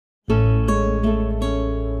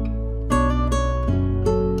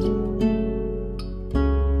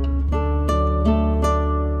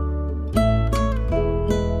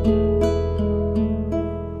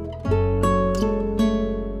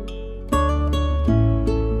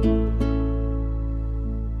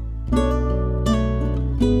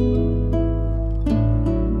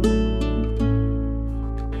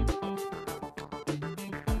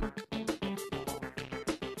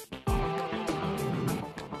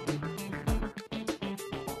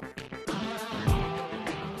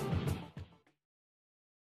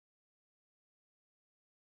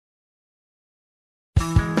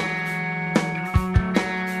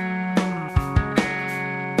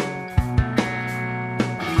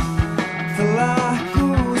Telah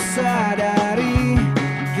ku sadari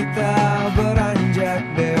kita beranjak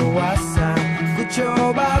dewasa. Ku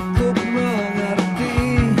coba untuk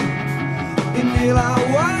mengerti, inilah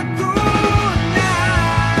waktunya.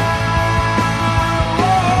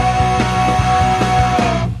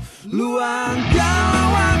 Luangkanlah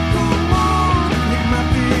waktumu,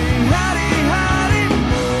 nikmati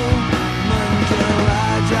hari-harimu,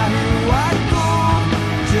 menjelajahi waktu,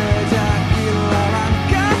 jejakilah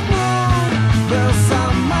langkahmu.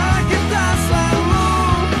 Bersama kita selalu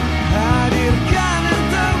hadirkan yang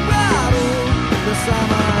terbaru.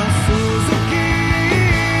 Bersama Suzuki,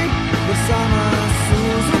 bersama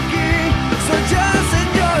Suzuki. So just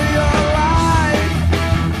enjoy your life,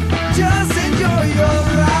 just enjoy your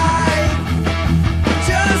life,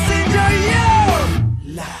 just enjoy your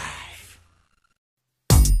life.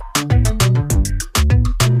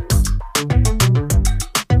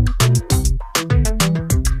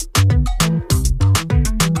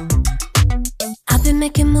 I've been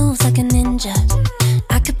making moves like a ninja.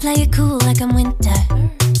 I could play it cool like I'm winter.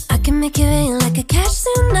 I can make it rain like a cash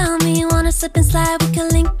tsunami. Wanna slip and slide, we can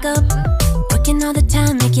link up. Working all the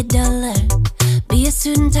time, make it duller. Be a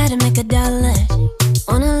student, try to make a dollar.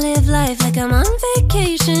 Wanna live life like I'm on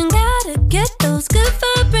vacation. Gotta get those good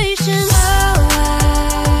vibrations. Oh,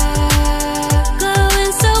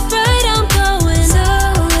 glowing so bright, I'm going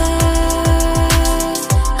solar.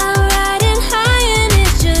 I'm riding high and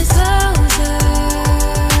it just goes up.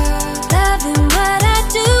 Loving what I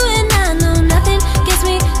do and I know nothing gets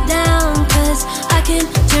me down, 'cause I can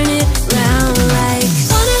turn it round like.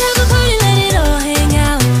 Wanna have a party, let it all hang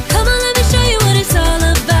out. Come on, let me show you what it's all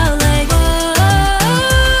about. Like,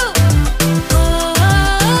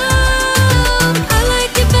 I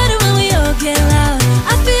like it better when we all get loud.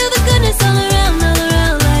 I feel the goodness all around,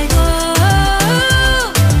 like, I'm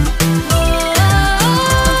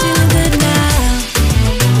feeling good now.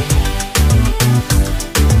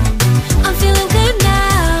 I'm feeling good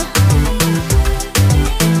now.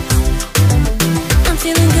 I'm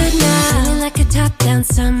feeling good now. Feeling like a top-down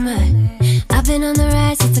summer. I've been on the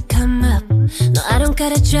rise, it's a come up. No, I don't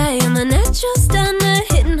gotta try, I'm a natural stunner.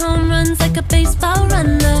 Hitting home runs like a baseball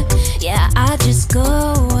runner. Yeah, I just go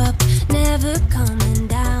up, never coming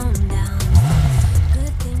down, down.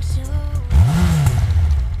 Good things show.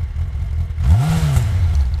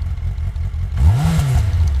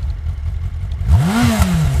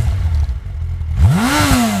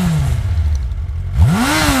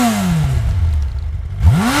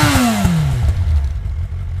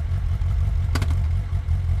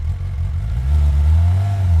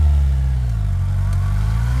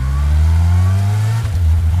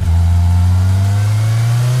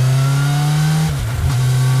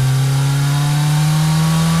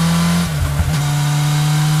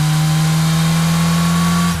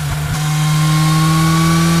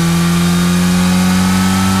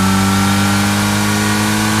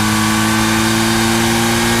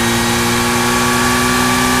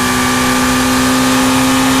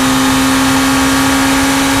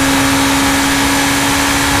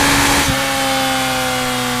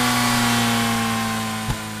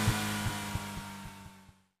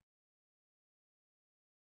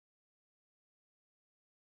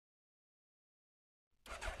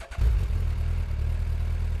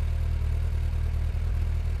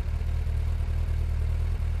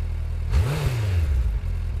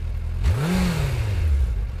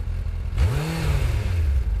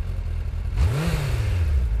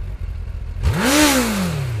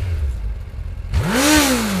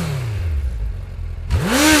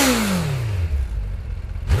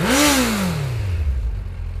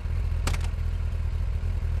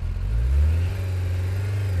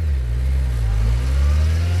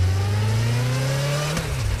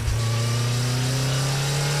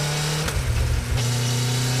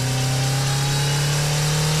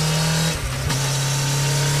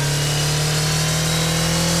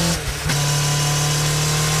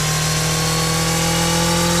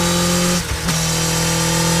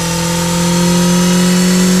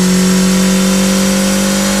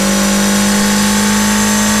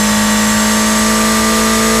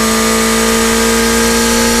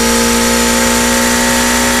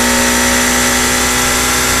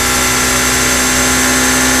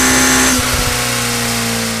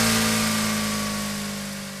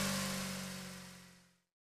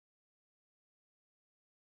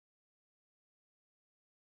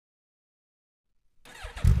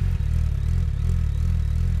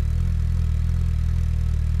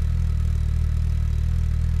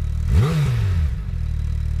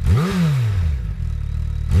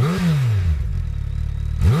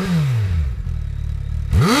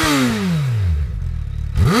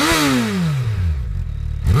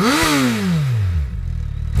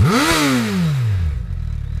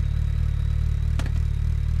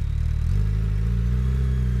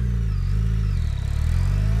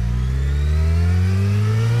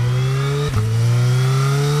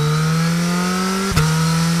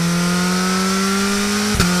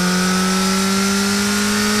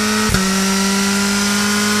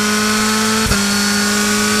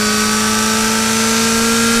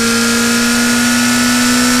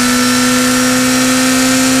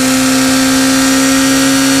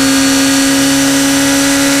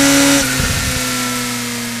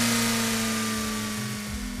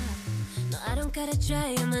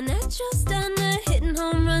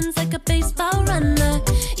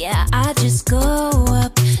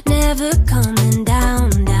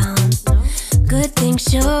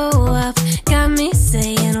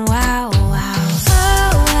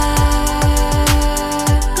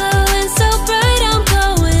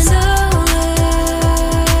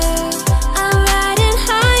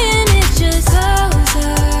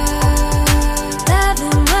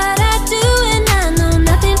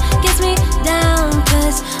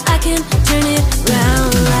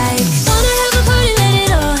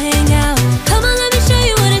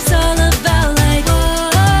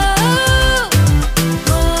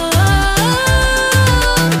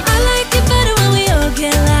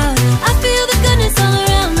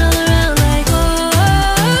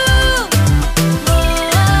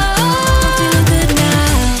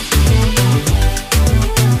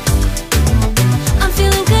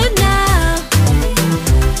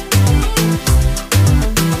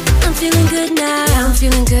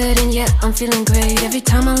 I'm feeling great. Every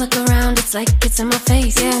time I look around, it's like it's in my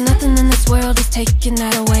face. Yeah, nothing in this world is taking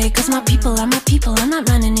that away. Cause my people are my people, I'm not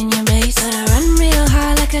running in your race. But I run real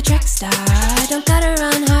hard like a track star. I don't gotta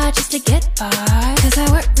run hard just to get far. Cause I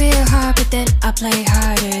work real hard, but then I play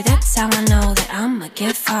harder. That's how I know that I'ma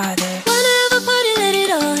get farther.